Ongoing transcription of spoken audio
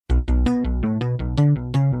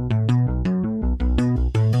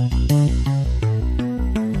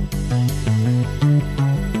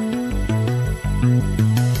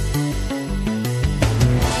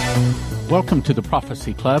Welcome to the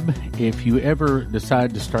Prophecy Club. If you ever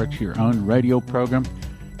decide to start your own radio program,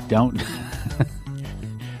 don't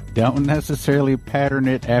necessarily pattern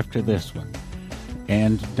it after this one.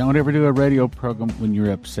 And don't ever do a radio program when you're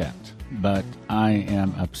upset. But I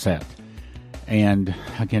am upset. And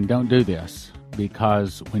again, don't do this,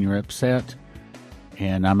 because when you're upset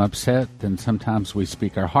and I'm upset, then sometimes we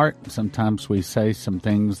speak our heart. Sometimes we say some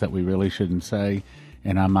things that we really shouldn't say.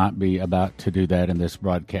 And I might be about to do that in this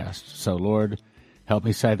broadcast. So, Lord, help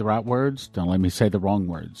me say the right words. Don't let me say the wrong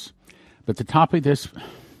words. But the topic of this...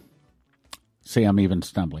 See, I'm even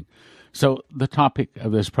stumbling. So the topic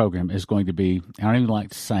of this program is going to be... I don't even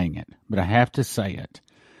like saying it, but I have to say it.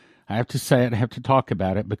 I have to say it. I have to talk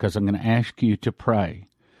about it because I'm going to ask you to pray.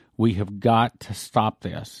 We have got to stop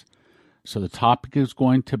this. So the topic is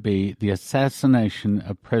going to be the assassination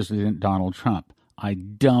of President Donald Trump. I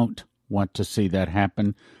don't want to see that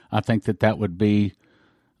happen. I think that would be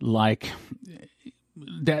like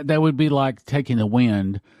that would be like taking the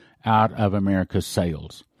wind out of America's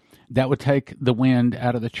sails. That would take the wind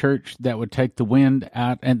out of the church. That would take the wind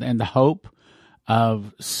out and the hope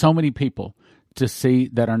of so many people to see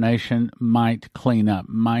that our nation might clean up,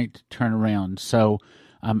 might turn around. So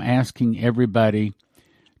I'm asking everybody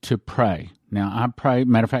to pray. Now, I pray,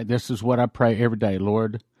 matter of fact, this is what I pray every day.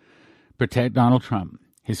 Lord, protect Donald Trump,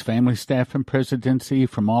 his family, staff, and presidency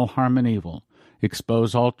from all harm and evil.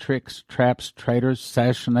 Expose all tricks, traps, traitors,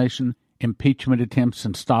 assassination, impeachment attempts,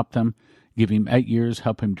 and stop them. Give him 8 years,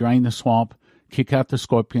 help him drain the swamp, kick out the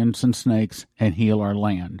scorpions and snakes, and heal our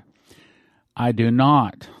land. I do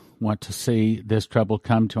not want to see this trouble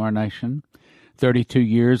come to our nation. 32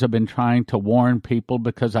 years I've been trying to warn people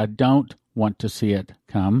because I don't want to see it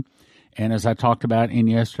come. And as I talked about in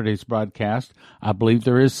yesterday's broadcast, I believe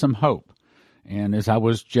there is some hope. And as I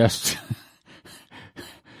was just,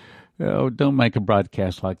 don't make a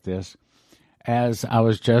broadcast like this. As I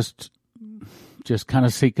was just kind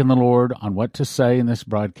of seeking the Lord on what to say in this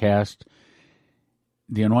broadcast,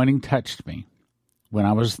 the anointing touched me when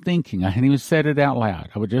I was thinking. I hadn't even said it out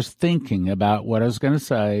loud. I was just thinking about what I was going to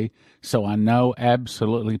say, so I know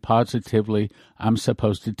absolutely, positively, I'm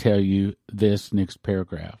supposed to tell you this next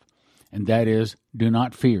paragraph. And that is, do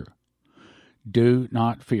not fear. Do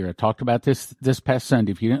not fear. I talked about this past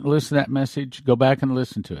Sunday. If you didn't listen to that message, go back and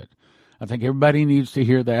listen to it. I think everybody needs to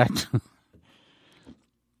hear that,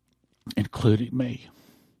 including me.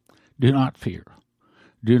 Do not fear.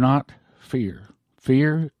 Do not fear.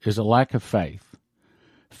 Fear is a lack of faith.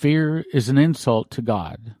 Fear is an insult to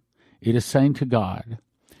God. It is saying to God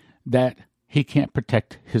that he can't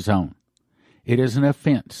protect his own. It is an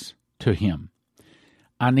offense to him.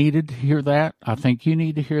 I needed to hear that. I think you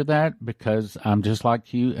need to hear that because I'm just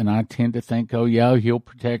like you, and I tend to think, oh, yeah, he'll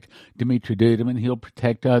protect Dimitri Duduman, he'll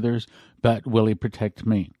protect others, but will he protect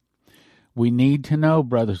me? We need to know,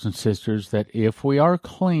 brothers and sisters, that if we are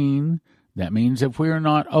clean, that means if we are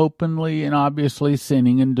not openly and obviously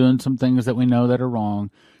sinning and doing some things that we know that are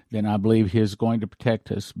wrong, then I believe he is going to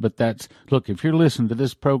protect us. But look, if you're listening to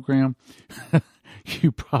this program,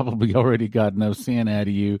 you probably already got enough sin out of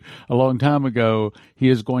you a long time ago. He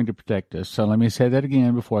is going to protect us. So let me say that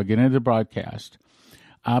again before I get into the broadcast.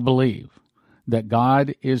 I believe that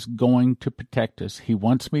God is going to protect us. He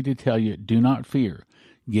wants me to tell you, do not fear.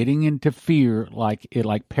 Getting into fear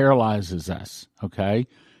it paralyzes us, okay?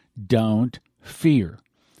 Don't fear.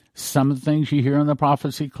 Some of the things you hear on the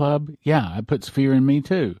Prophecy Club, yeah, it puts fear in me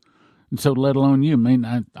too. And so let alone you. I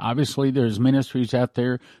mean, obviously there's ministries out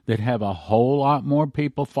there that have a whole lot more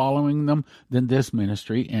people following them than this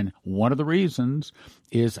ministry. And one of the reasons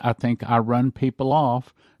is I think I run people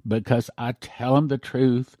off because I tell them the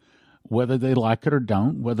truth, whether they like it or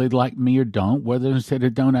don't, whether they like me or don't, whether they said a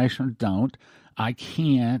donation or don't. I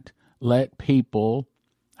can't let people,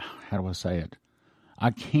 how do I say it? I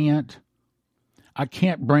can't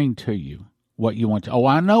bring to you what you want to. Oh,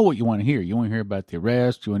 I know what you want to hear. You want to hear about the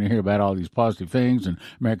arrest. You want to hear about all these positive things and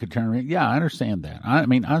America turning. Yeah, I understand that. I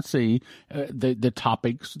mean, I see the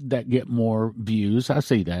topics that get more views. I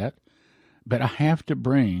see that. But I have to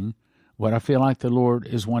bring what I feel like the Lord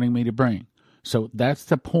is wanting me to bring. So that's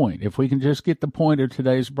the point. If we can just get the point of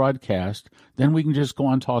today's broadcast, then we can just go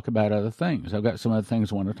on and talk about other things. I've got some other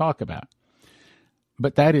things I want to talk about.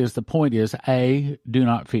 But that is, the point is, A, do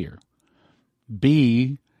not fear.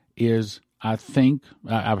 B is, I think,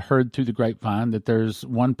 I've heard through the grapevine that there's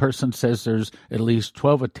one person says there's at least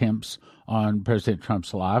 12 attempts on President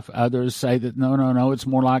Trump's life. Others say that no, it's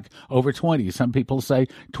more like over 20. Some people say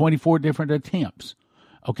 24 different attempts.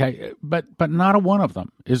 Okay, but not a one of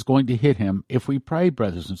them is going to hit him if we pray,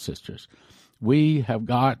 brothers and sisters. We have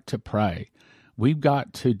got to pray. We've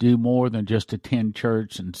got to do more than just attend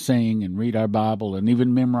church and sing and read our Bible and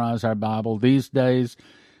even memorize our Bible. These days,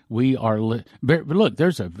 we are look,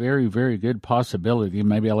 there's a very, very good possibility, and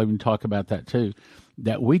maybe I'll even talk about that too,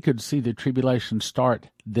 that we could see the tribulation start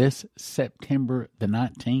this September the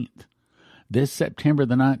 19th. This September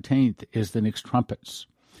the 19th is the next trumpets.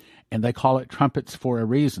 And they call it trumpets for a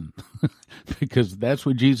reason, because that's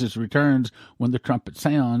when Jesus returns, when the trumpet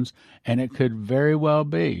sounds, and it could very well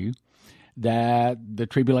be that the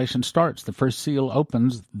tribulation starts. The first seal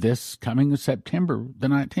opens this coming September the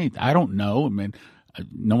 19th. I don't know. I mean,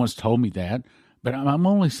 no one's told me that, but I'm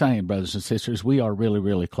only saying, brothers and sisters, we are really,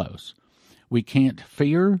 really close. We can't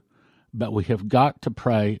fear, but we have got to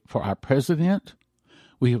pray for our president.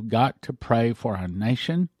 We have got to pray for our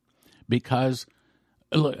nation, because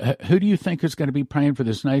look, who do you think is going to be praying for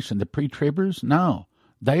this nation? The pre-tribbers? No,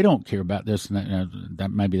 they don't care about this.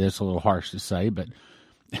 That maybe that's a little harsh to say, but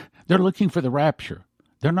they're looking for the rapture.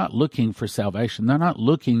 They're not looking for salvation. They're not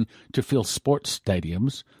looking to fill sports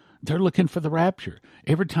stadiums. They're looking for the rapture.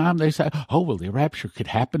 Every time they say, oh, well, the rapture could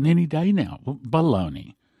happen any day now.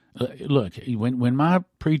 Baloney. Look, when my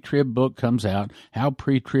pre-trib book comes out, How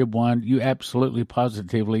Pre-Trib Won, you absolutely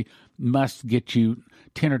positively must get you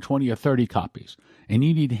 10 or 20 or 30 copies. And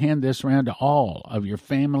you need to hand this around to all of your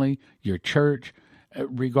family, your church,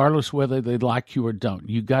 regardless whether they like you or don't.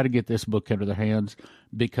 You got to get this book into their hands,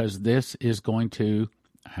 because this is going to,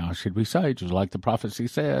 how should we say, just like the prophecy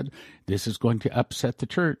said, this is going to upset the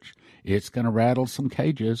church. It's going to rattle some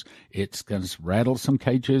cages. It's going to rattle some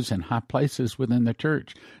cages in high places within the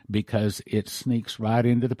church, because it sneaks right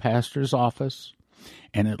into the pastor's office,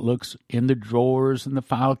 and it looks in the drawers and the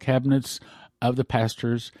file cabinets of the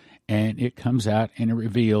pastors, and it comes out and it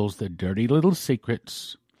reveals the dirty little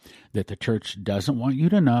secrets that the church doesn't want you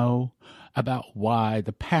to know about why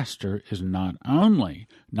the pastor is not only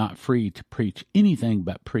not free to preach anything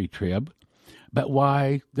but pre-trib, but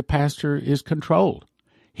why the pastor is controlled.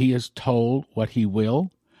 He is told what he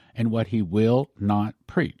will and what he will not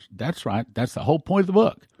preach. That's right. That's the whole point of the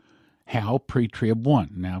book, How Pre-Trib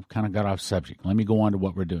Won. Now, I've kind of got off subject. Let me go on to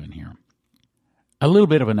what we're doing here. A little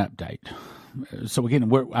bit of an update. So again,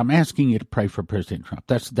 I'm asking you to pray for President Trump.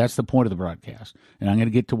 That's the point of the broadcast, and I'm going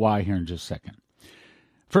to get to why here in just a second.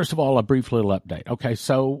 First of all, a brief little update. Okay,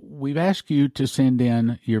 so we've asked you to send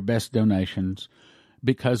in your best donations,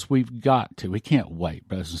 because we've got to. We can't wait,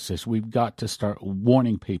 brothers and sisters. We've got to start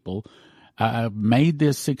warning people. I made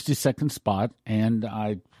this 60-second spot, and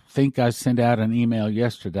I think I sent out an email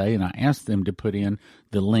yesterday, and I asked them to put in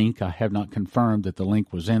the link. I have not confirmed that the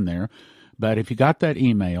link was in there, but if you got that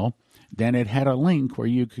email, then it had a link where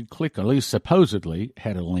you could click, at least supposedly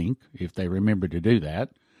had a link, if they remember to do that,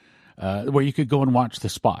 where you could go and watch the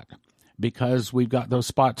spot, because we've got those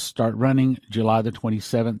spots start running July the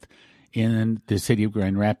 27th in the city of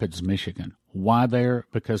Grand Rapids, Michigan. Why there?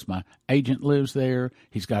 Because my agent lives there.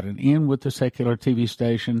 He's got an in with the secular TV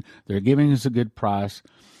station. They're giving us a good price.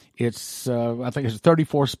 It's, I think it's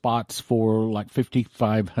 34 spots for like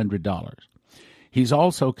 $5,500. He's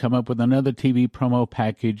also come up with another TV promo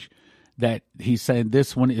package that he's saying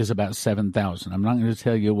this one is about $7,000. I'm not going to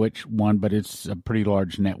tell you which one, but it's a pretty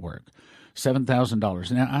large network.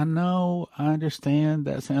 $7,000. Now, I understand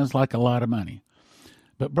that sounds like a lot of money.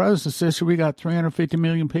 But brothers and sisters, we got 350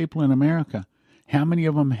 million people in America. How many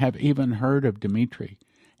of them have even heard of Dimitri?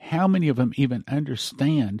 How many of them even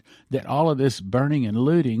understand that all of this burning and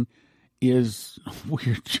looting is,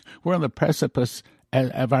 we're on the precipice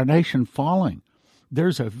of our nation falling?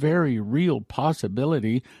 There's a very real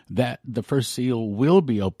possibility that the first seal will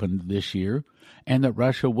be opened this year and that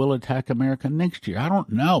Russia will attack America next year. I don't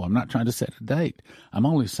know. I'm not trying to set a date. I'm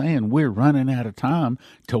only saying we're running out of time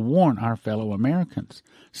to warn our fellow Americans.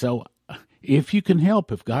 So if you can help,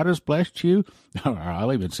 if God has blessed you, or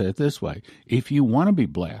I'll even say it this way, if you want to be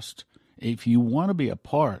blessed, if you want to be a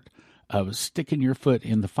part of sticking your foot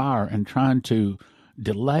in the fire and trying to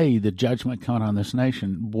delay the judgment coming on this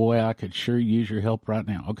nation, boy, I could sure use your help right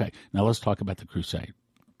now. Okay, now let's talk about the crusade.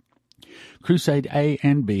 Crusade A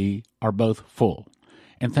and B are both full.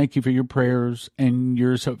 And thank you for your prayers and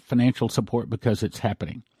your financial support, because it's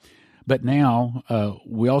happening. But now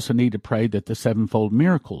we also need to pray that the sevenfold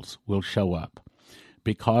miracles will show up,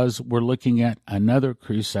 because we're looking at another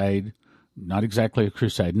crusade, not exactly a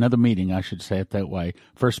crusade, another meeting, I should say it that way.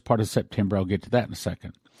 First part of September, I'll get to that in a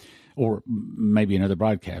second. Or maybe another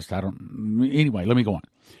broadcast. Anyway, let me go on.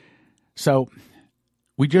 So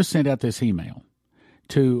we just sent out this email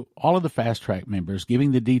to all of the Fast Track members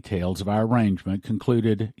giving the details of our arrangement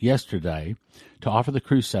concluded yesterday to offer the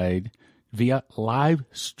crusade via live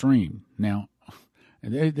stream. Now,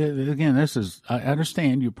 Again, I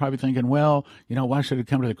understand you're probably thinking, well, why should I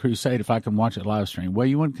come to the crusade if I can watch it live stream? Well,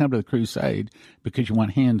 you want to come to the crusade because you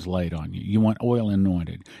want hands laid on you. You want oil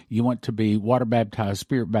anointed. You want to be water baptized,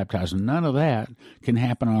 spirit baptized. And none of that can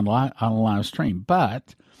happen on a live stream.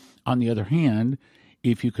 But on the other hand,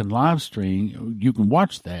 if you can live stream, you can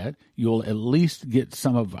watch that. You'll at least get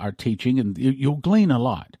some of our teaching, and you'll glean a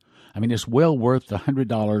lot. I mean, it's well worth the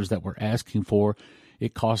 $100 that we're asking for.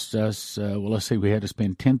 It cost us, let's say we had to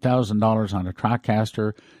spend $10,000 on a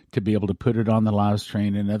TriCaster to be able to put it on the live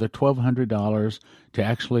stream, another $1,200 to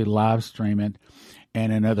actually live stream it,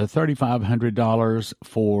 and another $3,500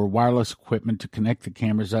 for wireless equipment to connect the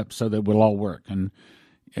cameras up so that it will all work. And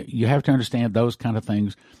you have to understand those kind of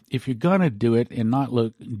things. If you're going to do it and not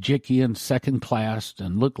look jicky and second-class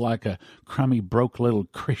and look like a crummy, broke little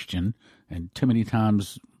Christian, and too many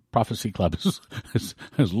times Prophecy Club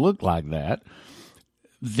has looked like that,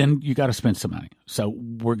 then you got to spend some money. So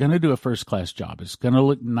we're going to do a first-class job. It's going to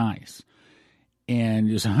look nice.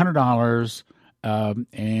 And it's $100,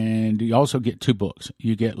 and you also get 2 books.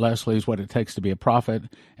 You get Leslie's What It Takes to Be a Prophet,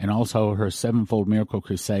 and also her Sevenfold Miracle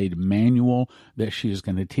Crusade manual that she is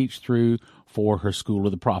going to teach through for her School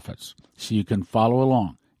of the Prophets. So you can follow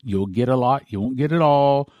along. You'll get a lot. You won't get it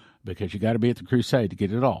all because you got to be at the crusade to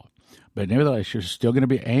get it all. But nevertheless, you're still going to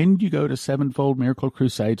be, and you go to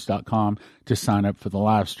sevenfoldmiraclecrusades.com to sign up for the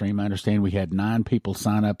live stream. I understand we had 9 people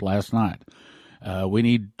sign up last night. We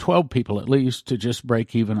need 12 people at least to just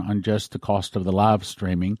break even on just the cost of the live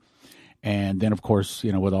streaming. And then, of course,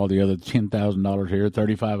 with all the other $10,000 here,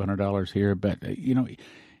 $3,500 here. But,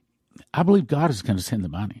 I believe God is going to send the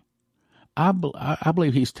money. I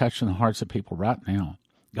believe he's touching the hearts of people right now.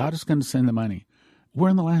 God is going to send the money. We're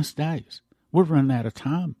in the last days. We're running out of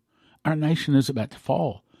time. Our nation is about to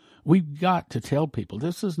fall. We've got to tell people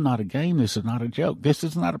this is not a game. This is not a joke. This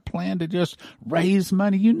is not a plan to just raise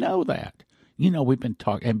money. You know that. We've been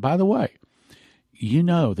talking. And by the way, you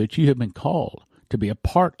know that you have been called to be a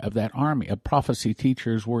part of that army of prophecy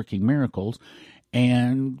teachers working miracles.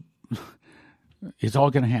 And it's all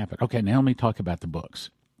going to happen. Okay, now let me talk about the books.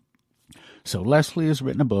 So Leslie has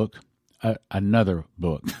written a book. Another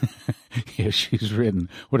book. Yes, she's written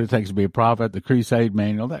What It Takes to Be a Prophet, the Crusade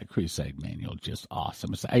Manual. That Crusade Manual is just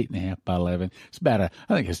awesome. It's 8.5 by 11. It's I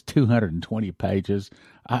think it's 220 pages.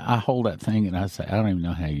 I hold that thing and I say, I don't even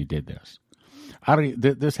know how you did this.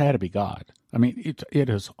 This had to be God. I mean, it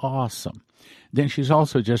is awesome. Then she's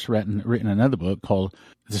also just written another book called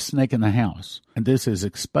The Snake in the House. And this is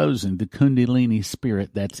exposing the Kundalini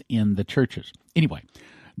spirit that's in the churches. Anyway,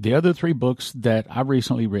 the other 3 books that I've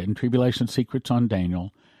recently written, Tribulation Secrets on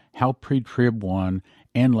Daniel, How Pre-Trib Won,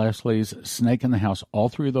 and Leslie's Snake in the House, all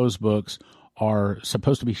 3 of those books are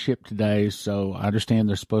supposed to be shipped today, so I understand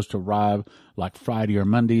they're supposed to arrive like Friday or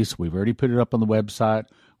Monday, so we've already put it up on the website.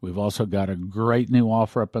 We've also got a great new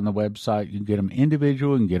offer up on the website. You can get them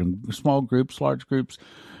individual, you can get them small groups, large groups.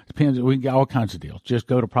 Depends. We can get all kinds of deals. Just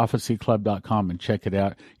go to prophecyclub.com and check it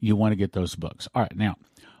out. You want to get those books. All right, now,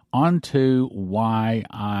 on to why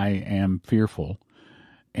I am fearful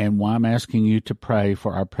and why I'm asking you to pray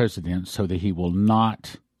for our president so that he will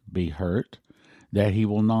not be hurt, that he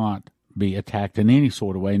will not be attacked in any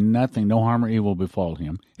sort of way, nothing, no harm or evil befall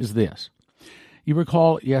him, is this. You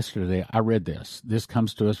recall yesterday I read this. This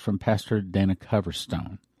comes to us from Pastor Dana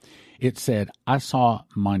Coverstone. It said, I saw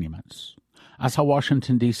monuments. I saw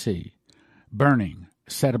Washington, D.C. burning,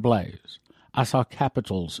 set ablaze. I saw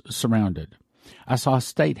capitals surrounded. I saw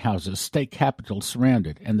state houses, state capitals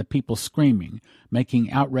surrounded, and the people screaming,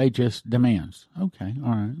 making outrageous demands. Okay,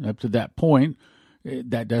 all right. Up to that point,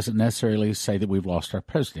 that doesn't necessarily say that we've lost our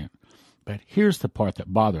president. But here's the part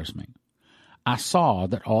that bothers me. I saw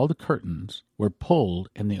that all the curtains were pulled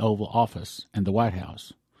in the Oval Office and the White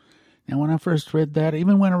House. Now, when I first read that,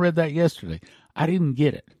 even when I read that yesterday, I didn't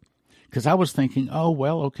get it. Because I was thinking,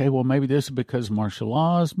 maybe this is because martial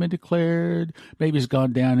law has been declared. Maybe it's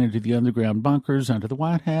gone down into the underground bunkers under the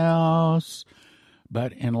White House.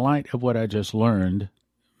 But in light of what I just learned,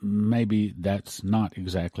 maybe that's not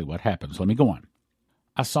exactly what happened. So let me go on.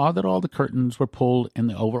 I saw that all the curtains were pulled in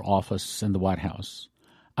the Oval Office and the White House.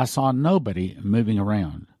 I saw nobody moving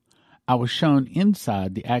around. I was shown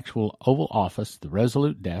inside the actual Oval Office, the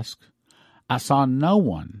Resolute desk. I saw no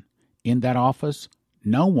one in that office.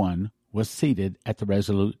 No one was seated at the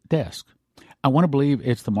Resolute desk. I want to believe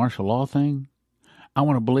it's the martial law thing. I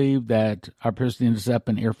want to believe that our president is up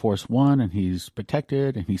in Air Force One and he's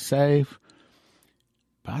protected and he's safe.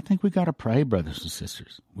 But I think we got to pray, brothers and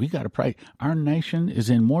sisters. We got to pray. Our nation is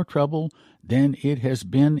in more trouble than it has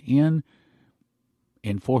been in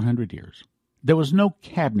 400 years. There was no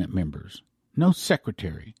cabinet members, no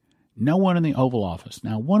secretary, No one in the Oval Office.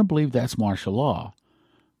 Now, I want to believe that's martial law.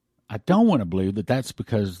 I don't want to believe that that's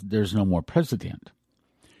because there's no more president.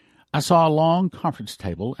 I saw a long conference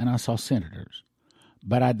table and I saw senators,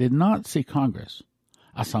 but I did not see Congress.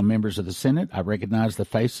 I saw members of the Senate. I recognized the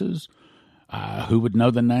faces. Who would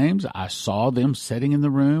know the names? I saw them sitting in the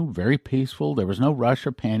room, very peaceful. There was no rush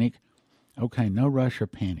or panic. Okay, no rush or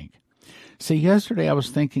panic. See, yesterday I was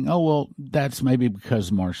thinking, oh, well, that's maybe because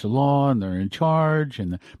of martial law and they're in charge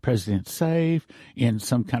and the president's safe in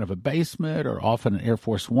some kind of a basement or off in an Air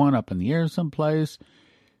Force One up in the air someplace.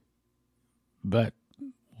 But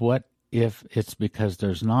what if it's because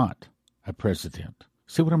there's not a president?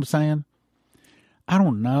 See what I'm saying? I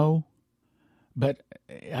don't know. But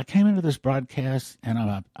I came into this broadcast and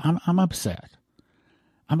I'm upset.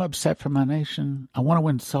 I'm upset for my nation. I want to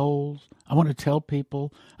win souls. I want to tell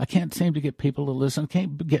people. I can't seem to get people to listen.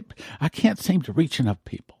 I can't seem to reach enough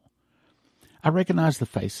people. I recognize the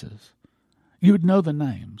faces. You would know the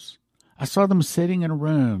names. I saw them sitting in a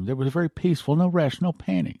room that was very peaceful, no rush, no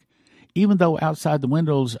panic. Even though outside the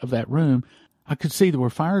windows of that room, I could see there were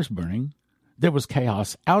fires burning. There was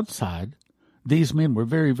chaos outside. These men were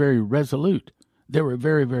very, very resolute. They were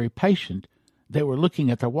very, very patient. They were looking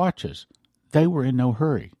at their watches. They were in no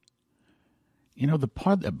hurry. You know, the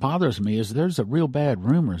part that bothers me is there's a real bad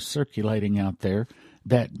rumor circulating out there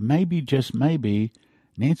that maybe, just maybe,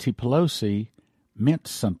 Nancy Pelosi meant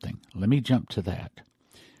something. Let me jump to that.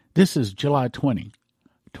 This is July 20,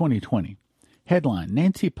 2020. Headline,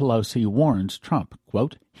 Nancy Pelosi warns Trump,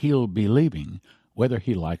 quote, he'll be leaving whether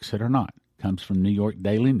he likes it or not. Comes from New York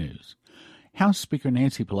Daily News. House Speaker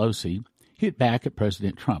Nancy Pelosi hit back at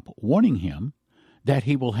President Trump, warning him that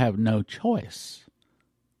he will have no choice.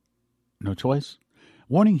 No choice?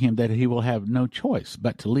 Warning him that he will have no choice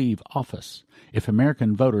but to leave office if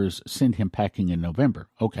American voters send him packing in November.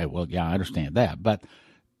 Okay, well, yeah, I understand that, but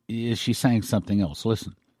is she saying something else?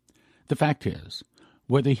 Listen, the fact is,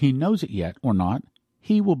 whether he knows it yet or not,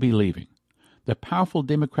 he will be leaving. The powerful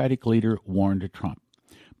Democratic leader warned Trump.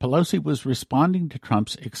 Pelosi was responding to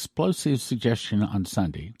Trump's explosive suggestion on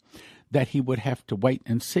Sunday that he would have to wait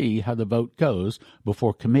and see how the vote goes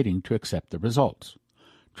before committing to accept the results.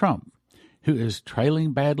 Trump, who is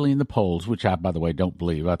trailing badly in the polls, which I, by the way, don't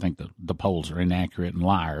believe. I think the polls are inaccurate and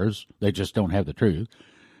liars. They just don't have the truth.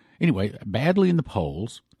 Anyway, badly in the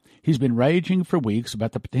polls, he's been raging for weeks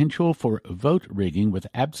about the potential for vote rigging with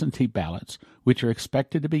absentee ballots, which are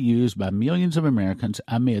expected to be used by millions of Americans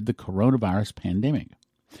amid the coronavirus pandemic.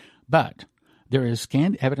 But there is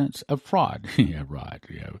scant evidence of fraud. Yeah, right.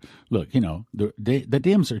 Yeah. Look, the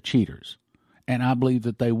Dems are cheaters, and I believe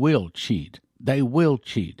that they will cheat. They will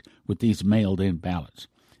cheat with these mailed-in ballots.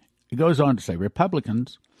 It goes on to say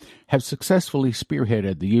Republicans have successfully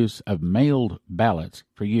spearheaded the use of mailed ballots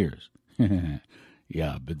for years.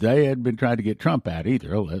 Yeah, but they hadn't been trying to get Trump out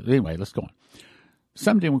either. Anyway, let's go on.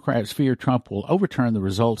 Some Democrats fear Trump will overturn the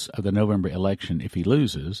results of the November election if he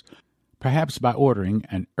loses, perhaps by ordering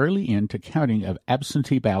an early end to counting of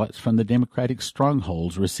absentee ballots from the Democratic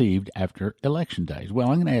strongholds received after election days. Well,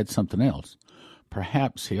 I'm going to add something else.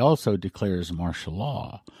 Perhaps he also declares martial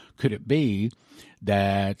law. Could it be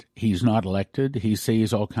that he's not elected, he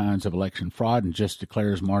sees all kinds of election fraud and just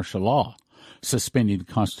declares martial law, suspending the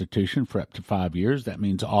Constitution for up to 5 years? That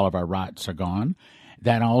means all of our rights are gone.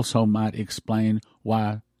 That also might explain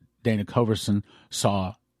why Dana Coverson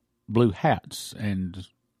saw blue hats and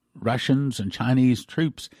Russians and Chinese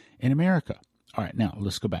troops in America. All right, now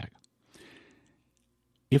let's go back.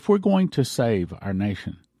 If we're going to save our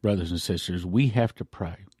nation, brothers and sisters, we have to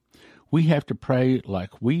pray. We have to pray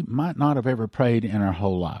like we might not have ever prayed in our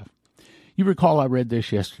whole life. You recall I read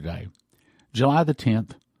this yesterday. July the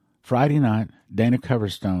 10th, Friday night, Dana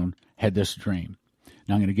Coverstone had this dream.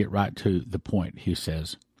 Now I'm going to get right to the point. He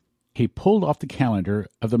says, he pulled off the calendar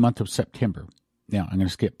of the month of September. Now I'm going to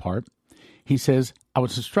skip part. He says, I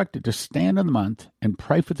was instructed to stand in the month and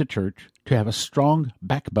pray for the church to have a strong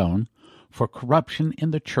backbone for corruption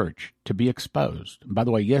in the church to be exposed. And by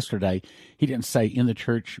the way, yesterday, he didn't say in the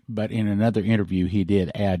church, but in another interview, he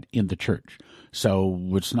did add in the church. So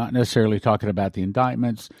it's not necessarily talking about the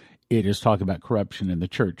indictments. It is talking about corruption in the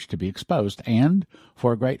church to be exposed and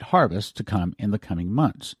for a great harvest to come in the coming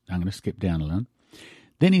months. I'm going to skip down a little.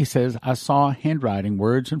 Then he says, I saw handwriting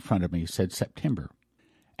words in front of me, said September.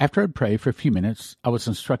 After I'd prayed for a few minutes, I was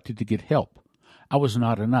instructed to get help. I was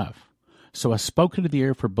not enough. So I spoke into the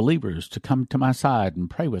air for believers to come to my side and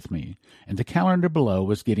pray with me, and the calendar below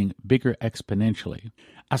was getting bigger exponentially.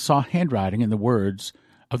 I saw handwriting in the words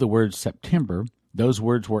of the word September. Those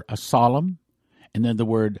words were a solemn, and then the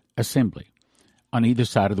word assembly on either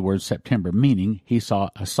side of the word September, meaning he saw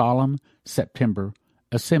a solemn September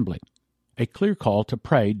assembly. a clear call to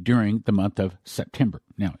pray during the month of September.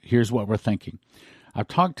 Now, here's what we're thinking. I've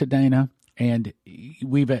talked to Dana, and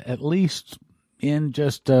we've at least, in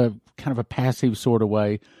just a kind of a passive sort of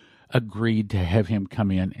way, agreed to have him come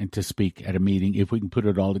in and to speak at a meeting if we can put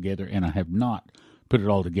it all together, and I have not put it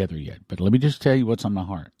all together yet. But let me just tell you what's on my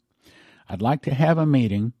heart. I'd like to have a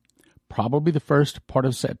meeting, probably the first part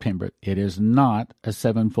of September. It is not a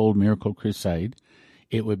sevenfold miracle crusade.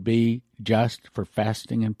 It would be just for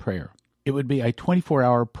fasting and prayer. It would be a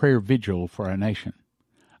 24-hour prayer vigil for our nation.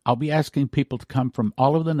 I'll be asking people to come from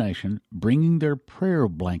all over the nation, bringing their prayer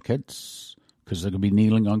blankets, because they're going to be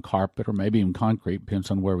kneeling on carpet or maybe even concrete,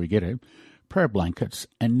 depends on where we get it, prayer blankets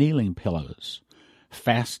and kneeling pillows,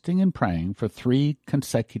 fasting and praying for 3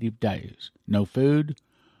 consecutive days. No food,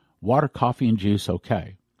 water, coffee, and juice,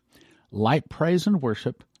 okay. Light praise and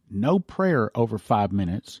worship, no prayer over 5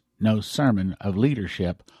 minutes, no sermon of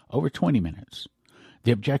leadership over 20 minutes.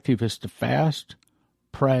 The objective is to fast,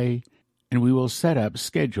 pray, and we will set up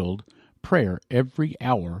scheduled prayer every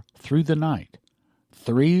hour through the night.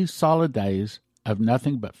 3 solid days of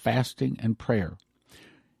nothing but fasting and prayer.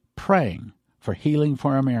 Praying for healing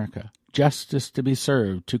for America, justice to be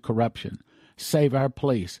served to corruption, save our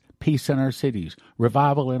police, peace in our cities,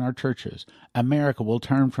 revival in our churches. America will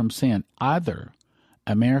turn from sin. Either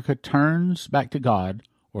America turns back to God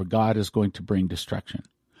or God is going to bring destruction.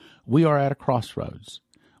 We are at a crossroads.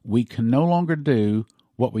 We can no longer do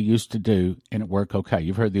what we used to do and it work okay.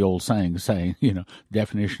 You've heard the old saying,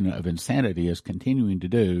 definition of insanity is continuing to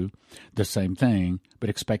do the same thing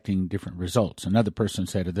but expecting different results. Another person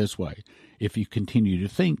said it this way: if you continue to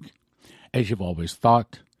think as you've always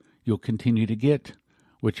thought, you'll continue to get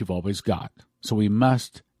what you've always got. So we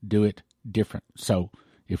must do it different. So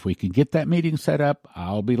if we can get that meeting set up,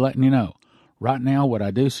 I'll be letting you know. Right now, what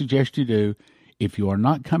I do suggest you do, if you are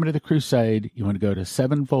not coming to the crusade, you want to go to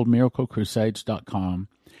sevenfoldmiraclecrusades.com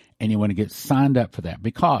and you want to get signed up for that.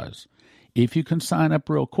 Because if you can sign up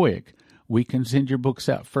real quick, we can send your books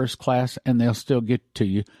out first class and they'll still get to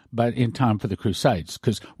you, but in time for the crusades,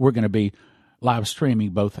 because we're going to be live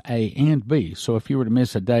streaming both A and B. So if you were to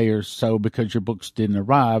miss a day or so because your books didn't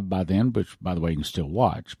arrive by then, which, by the way, you can still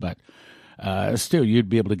watch, but still you'd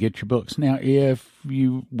be able to get your books. Now, if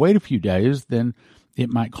you wait a few days, then it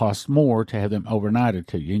might cost more to have them overnighted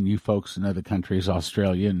to you. And you folks in other countries,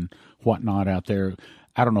 Australia and whatnot out there,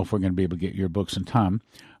 I don't know if we're going to be able to get your books in time.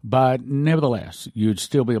 But nevertheless, you'd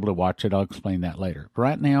still be able to watch it. I'll explain that later.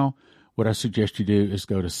 Right now, what I suggest you do is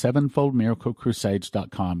go to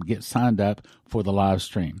sevenfoldmiraclecrusades.com, get signed up for the live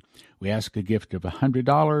stream. We ask a gift of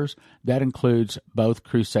 $100. That includes both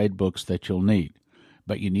crusade books that you'll need.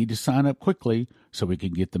 But you need to sign up quickly so we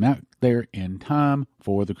can get them out there in time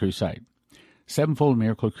for the crusade.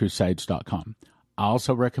 sevenfoldmiraclecrusades.com. I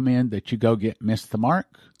also recommend that you go get Miss the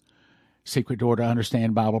Mark, Secret Door to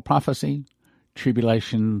Understand Bible Prophecy,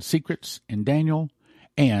 Tribulation Secrets in Daniel,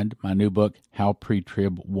 and my new book, How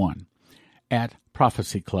Pre-Trib Won, at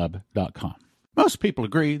prophecyclub.com. Most people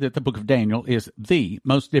agree that the book of Daniel is the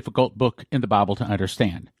most difficult book in the Bible to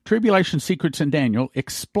understand. Tribulation Secrets in Daniel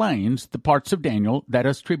explains the parts of Daniel that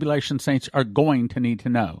us tribulation saints are going to need to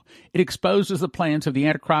know. It exposes the plans of the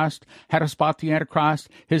Antichrist, how to spot the Antichrist,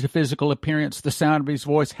 his physical appearance, the sound of his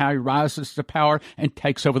voice, how he rises to power and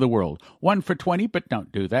takes over the world. 1 for $20, but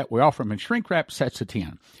don't do that. We offer them in shrink wrap sets of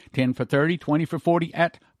 10. 10 for $30, 20 for $40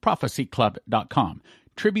 at prophecyclub.com.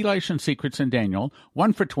 Tribulation Secrets in Daniel,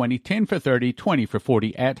 1 for $20, 10 for $30, 20 for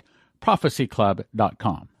 $40 at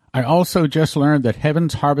prophecyclub.com. I also just learned that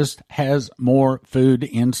Heaven's Harvest has more food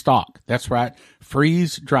in stock. That's right,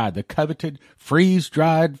 freeze-dried, the coveted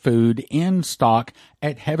freeze-dried food in stock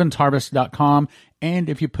at heavensharvest.com. And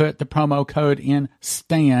if you put the promo code in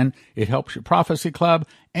STAN, it helps your Prophecy Club,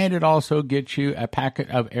 and it also gets you a packet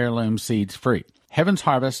of heirloom seeds free.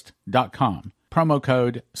 heavensharvest.com. Promo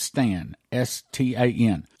code STAN,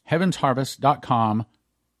 S-T-A-N, heavensharvest.com,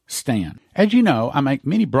 STAN. As you know, I make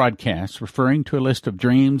many broadcasts referring to a list of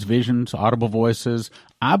dreams, visions, audible voices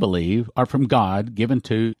I believe are from God, given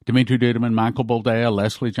to Dimitri Duduman, Michael Boldea,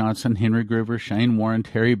 Leslie Johnson, Henry Groover, Shane Warren,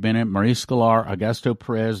 Terry Bennett, Maurice Sklar, Augusto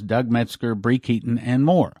Perez, Doug Metzger, Bree Keaton, and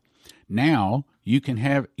more. Now you can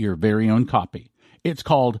have your very own copy. It's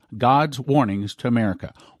called God's Warnings to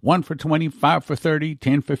America. 1 for $20, 5 for $30,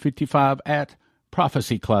 10 for $55 at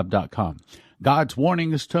prophecyclub.com. God's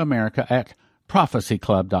Warnings to America at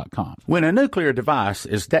prophecyclub.com. When a nuclear device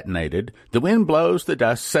is detonated, the wind blows the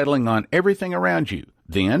dust settling on everything around you.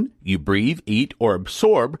 Then you breathe, eat, or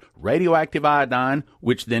absorb radioactive iodine,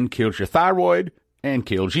 which then kills your thyroid, and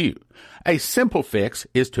kills you. A simple fix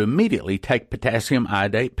is to immediately take potassium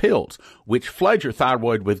iodate pills, which flood your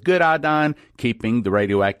thyroid with good iodine, keeping the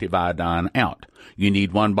radioactive iodine out. You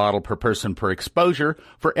need 1 bottle per person per exposure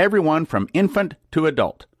for everyone from infant to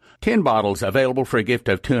adult. 10 bottles available for a gift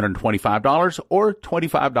of $225 or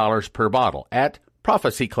 $25 per bottle at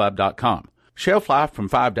prophecyclub.com. Shelf life from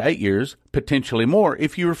 5 to 8 years, potentially more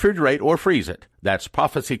if you refrigerate or freeze it. That's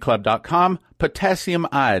prophecyclub.com, potassium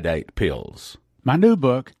iodate pills. My new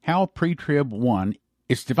book, How Pre-Trib Won,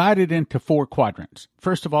 is divided into 4 quadrants.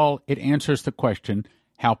 First of all, it answers the question,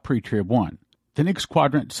 how pre-trib won. The next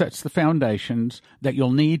quadrant sets the foundations that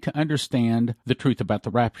you'll need to understand the truth about the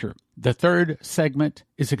rapture. The third segment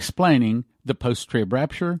is explaining the post-trib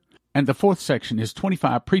rapture, and the fourth section is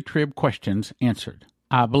 25 pre-trib questions answered.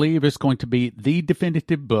 I believe it's going to be the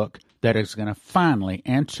definitive book that is going to finally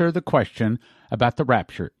answer the question about the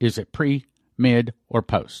rapture. Is it pre, mid, or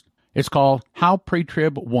post? It's called How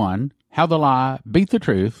Pre-Trib Won, How the Lie Beat the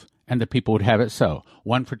Truth, and the People Would Have It So.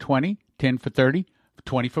 1 for 20, 10 for 30,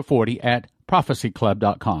 20 for 40 at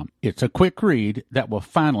prophecyclub.com. It's a quick read that will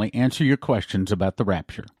finally answer your questions about the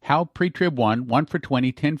rapture. How Pre-Trib Won, 1 for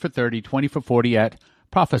 20, 10 for 30, 20 for 40 at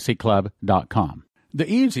prophecyclub.com. The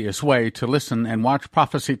easiest way to listen and watch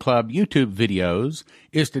Prophecy Club YouTube videos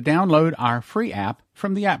is to download our free app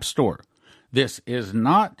from the App Store. This is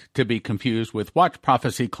not to be confused with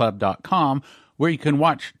WatchProphecyClub.com, where you can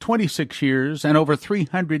watch 26 years and over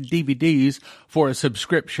 300 DVDs for a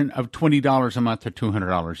subscription of $20 a month or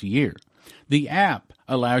 $200 a year. The app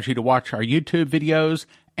allows you to watch our YouTube videos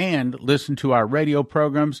and listen to our radio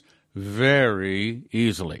programs very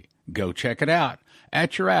easily. Go check it out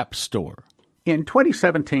at your App Store. In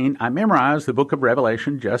 2017, I memorized the book of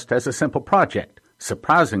Revelation just as a simple project.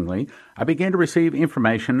 Surprisingly, I began to receive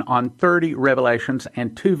information on 30 revelations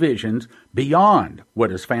and 2 visions beyond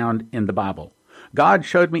what is found in the Bible. God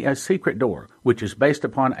showed me a secret door, which is based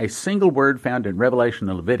upon a single word found in Revelation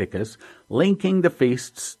and Leviticus, linking the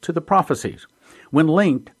feasts to the prophecies. When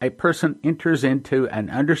linked, a person enters into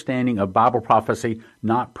an understanding of Bible prophecy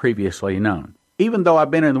not previously known. Even though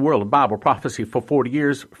I've been in the world of Bible prophecy for 40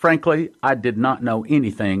 years, frankly, I did not know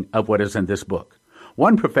anything of what is in this book.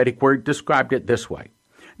 One prophetic word described it this way.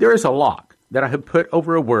 There is a lock that I have put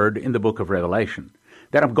over a word in the book of Revelation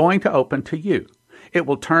that I'm going to open to you. It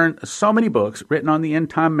will turn so many books written on the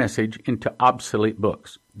end-time message into obsolete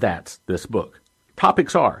books. That's this book.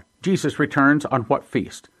 Topics are Jesus returns on what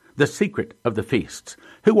feast? The secret of the feasts.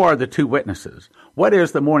 Who are the 2 witnesses? What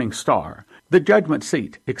is the morning star? The judgment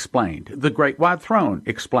seat explained. The great white throne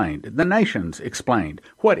explained. The nations explained.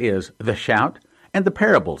 What is the shout? And the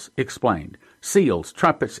parables explained. Seals,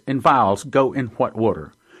 trumpets, and vials go in what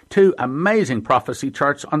order? 2 amazing prophecy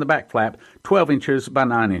charts on the back flap, 12 inches by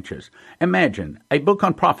 9 inches. Imagine a book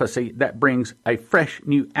on prophecy that brings a fresh,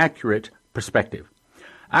 new, accurate perspective.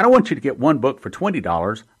 I don't want you to get 1 book for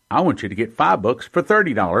 $20. I want you to get 5 books for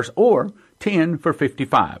 $30 or 10 for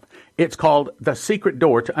 $55. It's called The Secret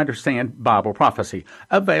Door to Understand Bible Prophecy,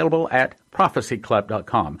 available at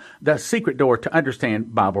prophecyclub.com. The Secret Door to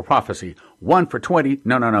Understand Bible Prophecy. 1 for 20.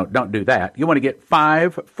 No, don't do that. You want to get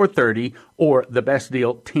 5 for 30 or the best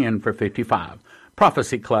deal, 10 for $55.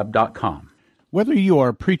 prophecyclub.com. Whether you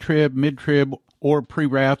are pre-trib, mid-trib, or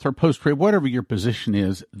pre-wrath or post-trib, whatever your position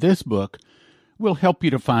is, this book will help you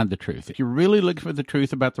to find the truth. If you're really looking for the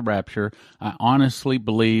truth about the rapture, I honestly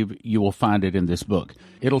believe you will find it in this book.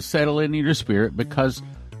 It'll settle in your spirit because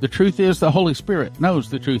the truth is the Holy Spirit knows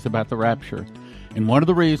the truth about the rapture. And one of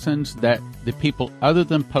the reasons that the people other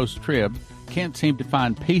than post-trib can't seem to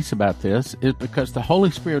find peace about this is because the Holy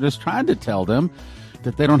Spirit is trying to tell them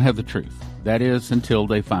that they don't have the truth. That is, until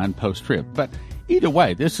they find post-trib. But either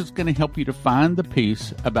way, this is going to help you to find the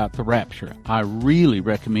peace about the rapture. I really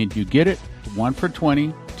recommend you get it. 1 for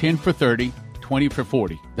 20, 10 for 30, 20 for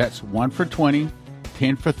 40. That's 1 for 20,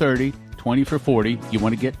 10 for 30, 20 for 40. You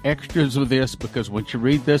want to get extras with this because once you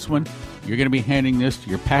read this one, you're going to be handing this to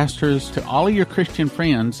your pastors, to all of your Christian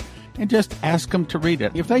friends, and just ask them to read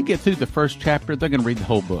it. If they get through the first chapter, they're going to read the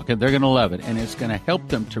whole book, and they're going to love it, and it's going to help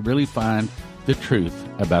them to really find the truth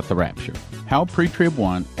about the rapture. How Pre-Trib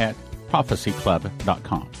Won at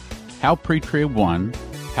prophecyclub.com. How Pre-Trib Won,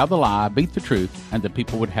 How the Lie Beat the Truth, and the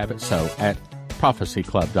People Would Have It So at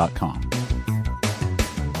prophecyclub.com.